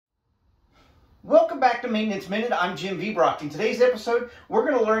Welcome back to Maintenance Minute. I'm Jim Viebrock. In today's episode, we're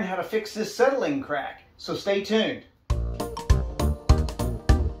going to learn how to fix this settling crack. So stay tuned.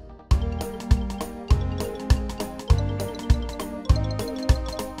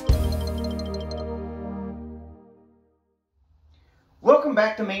 Welcome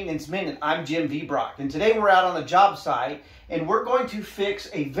back to Maintenance Minute. I'm Jim Viebrock, and today we're out on a job site and we're going to fix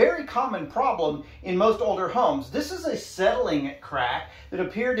a very common problem in most older homes. This is a settling crack that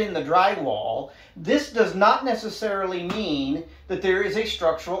appeared in the drywall. This does not necessarily mean that there is a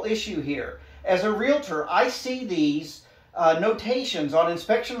structural issue here. As a realtor, I see these notations on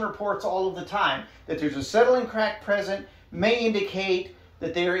inspection reports all of the time. That there's a settling crack present may indicate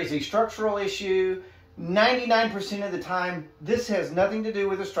that there is a structural issue. 99% of the time, this has nothing to do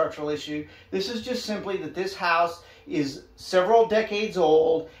with a structural issue. This is just simply that this house is several decades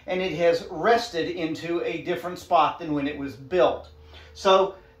old and it has rested into a different spot than when it was built.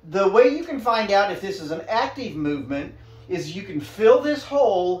 So the way you can find out if this is an active movement is you can fill this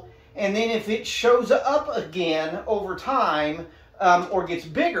hole, and then if it shows up again over time or gets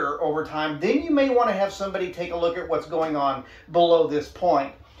bigger over time, then you may want to have somebody take a look at what's going on below this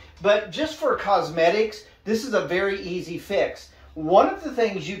point. But just for cosmetics, this is a very easy fix. One of the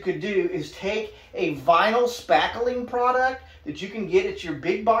things you could do is take a vinyl spackling product that you can get at your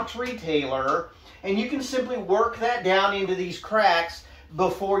big box retailer, and you can simply work that down into these cracks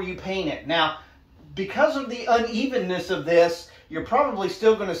before you paint it. Now, because of the unevenness of this, you're probably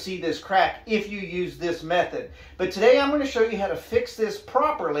still going to see this crack if you use this method. But today I'm going to show you how to fix this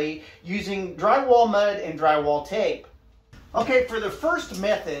properly using drywall mud and drywall tape. Okay, for the first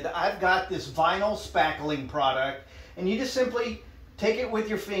method, I've got this vinyl spackling product, and you just simply take it with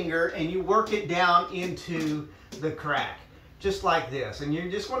your finger and you work it down into the crack, just like this. And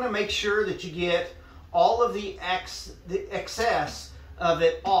you just want to make sure that you get all of the excess of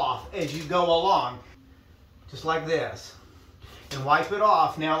it off as you go along, just like this, and wipe it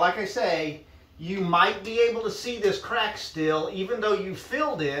off. Now, like I say, you might be able to see this crack still, even though you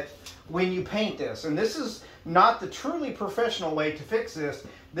filled it when you paint this. And this is not the truly professional way to fix this.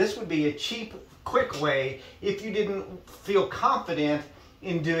 This would be a cheap, quick way if you didn't feel confident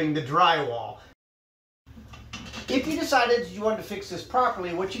in doing the drywall. If you decided you wanted to fix this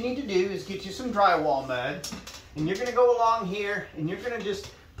properly, what you need to do is get you some drywall mud, and you're going to go along here and you're going to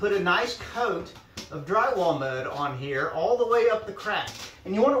just put a nice coat of drywall mud on here all the way up the crack.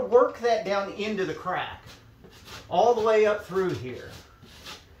 And you want to work that down into the crack, all the way up through here.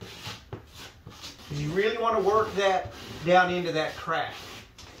 You really want to work that down into that crack.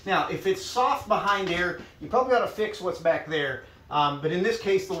 Now, if it's soft behind there, you probably ought to fix what's back there. But in this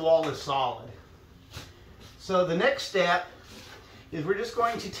case, the wall is solid. So the next step is we're just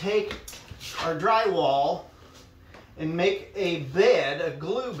going to take our drywall and make a bed, a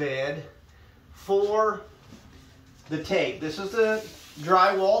glue bed, for the tape. This is the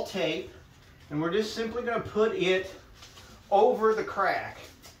drywall tape, and we're just simply going to put it over the crack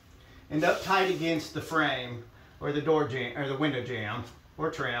and up tight against the frame or the door jamb or the window jamb or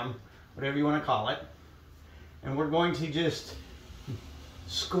trim, whatever you want to call it. And we're going to just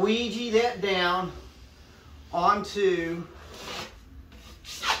squeegee that down onto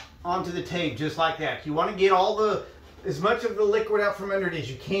the tape, just like that. You want to get as much of the liquid out from under it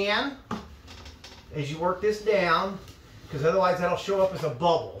as you can as you work this down, because otherwise that'll show up as a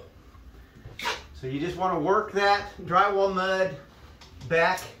bubble. So you just want to work that drywall mud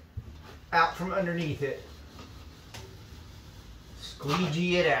back out from underneath it.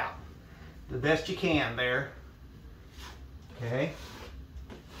 Squeegee it out the best you can there. Okay.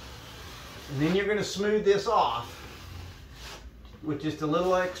 And then you're going to smooth this off with just a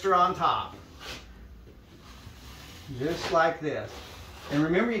little extra on top. Just like this. And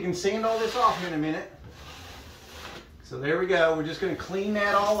remember, you can sand all this off in a minute. So there we go. We're just going to clean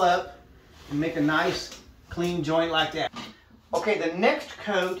that all up and make a nice clean joint like that. Okay, the next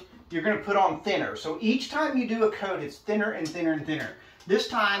coat you're going to put on thinner. So each time you do a coat, it's thinner and thinner and thinner. This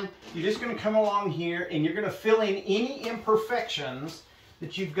time, you're just going to come along here and you're going to fill in any imperfections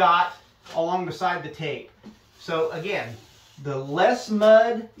that you've got along beside the tape. So again, the less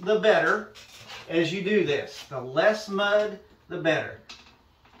mud, the better as you do this. The less mud, the better.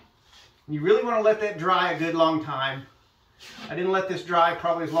 You really want to let that dry a good long time. I didn't let this dry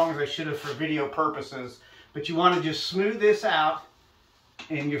probably as long as I should have for video purposes, but you want to just smooth this out,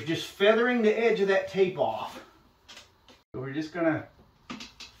 and you're just feathering the edge of that tape off. So we're just going to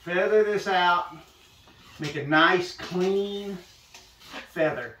feather this out, make a nice clean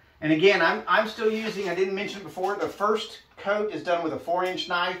feather. And again, I'm still using, I didn't mention before, the first coat is done with a 4-inch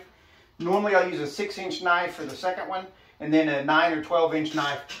knife. Normally I'll use a 6-inch knife for the second one, and then a 9 or 12-inch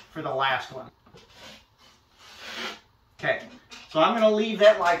knife for the last one. Okay, so I'm going to leave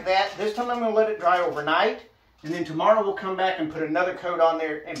that like that. This time I'm going to let it dry overnight, and then tomorrow we'll come back and put another coat on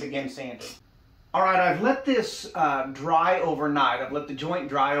there and begin sanding. All right, I've let this dry overnight. I've let the joint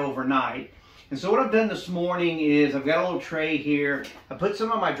dry overnight. And so what I've done this morning is I've got a little tray here. I put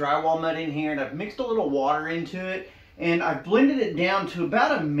some of my drywall mud in here, and I've mixed a little water into it, and I've blended it down to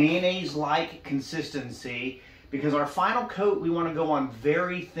about a mayonnaise-like consistency, because our final coat we want to go on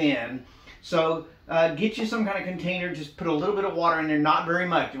very thin. So get you some kind of container, just put a little bit of water in there, not very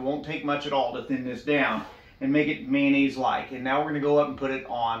much. It won't take much at all to thin this down and make it mayonnaise-like. And now we're going to go up and put it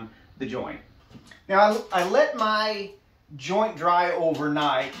on the joint. Now I let my joint dry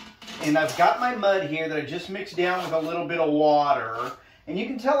overnight, and I've got my mud here that I just mixed down with a little bit of water. And you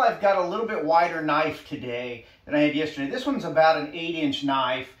can tell I've got a little bit wider knife today than I had yesterday. This one's about an 8-inch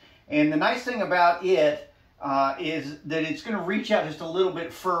knife, and the nice thing about it is that it's going to reach out just a little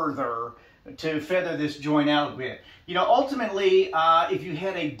bit further to feather this joint out a bit. You know, ultimately, if you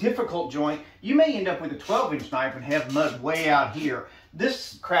had a difficult joint, you may end up with a 12-inch knife and have mud way out here.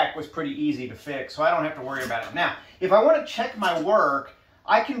 This crack was pretty easy to fix, so I don't have to worry about it. Now, if I want to check my work,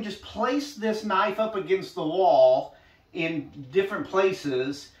 I can just place this knife up against the wall in different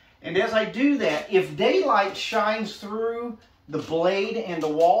places, and as I do that, if daylight shines through the blade and the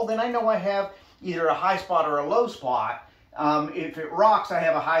wall, then I know I have either a high spot or a low spot. If it rocks, I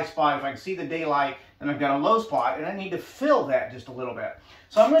have a high spot. If I can see the daylight, then I've got a low spot, and I need to fill that just a little bit.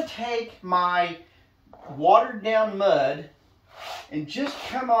 So I'm going to take my watered down mud and just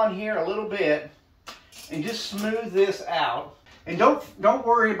come on here a little bit and just smooth this out. And don't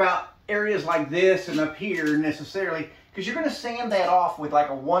worry about areas like this and up here necessarily, because you're going to sand that off with like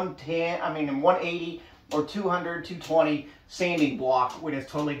a 180 or 200, 220 sanding block when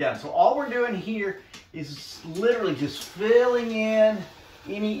it's totally done. So all we're doing here is literally just filling in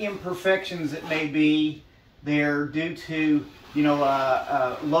any imperfections that may be there due to, you know,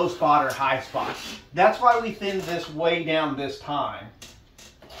 low spot or high spot. That's why we thinned this way down this time.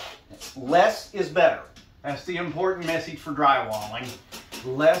 Less is better. That's the important message for drywalling.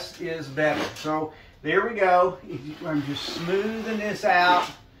 Less is better. So there we go. I'm just smoothing this out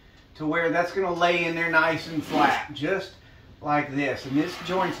to where that's going to lay in there nice and flat, just like this. And this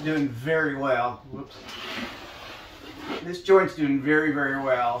joint's doing very well. Whoops. This joint's doing very, very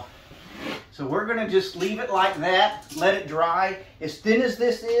well. So we're going to just leave it like that, let it dry. As thin as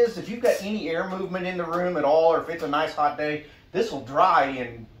this is, if you've got any air movement in the room at all, or if it's a nice hot day, this will dry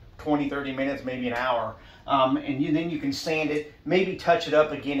in 20, 30 minutes, maybe an hour. Then you can sand it, maybe touch it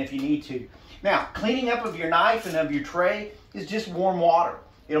up again if you need to. Now, cleaning up of your knife and of your tray is just warm water.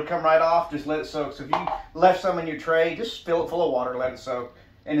 It'll come right off, just let it soak. So if you left some in your tray, just fill it full of water, let it soak,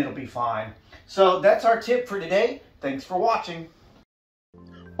 and it'll be fine. So that's our tip for today. Thanks for watching.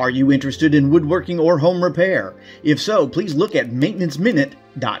 Are you interested in woodworking or home repair? If so, please look at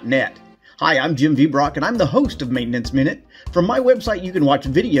maintenanceminute.net. Hi, I'm Jim Viebrock, and I'm the host of Maintenance Minute. From my website, you can watch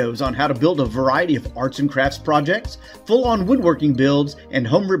videos on how to build a variety of arts and crafts projects, full-on woodworking builds, and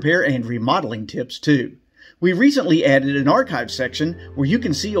home repair and remodeling tips, too. We recently added an archive section where you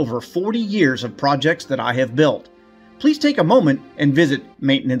can see over 40 years of projects that I have built. Please take a moment and visit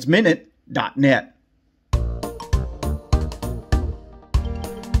maintenanceminute.net.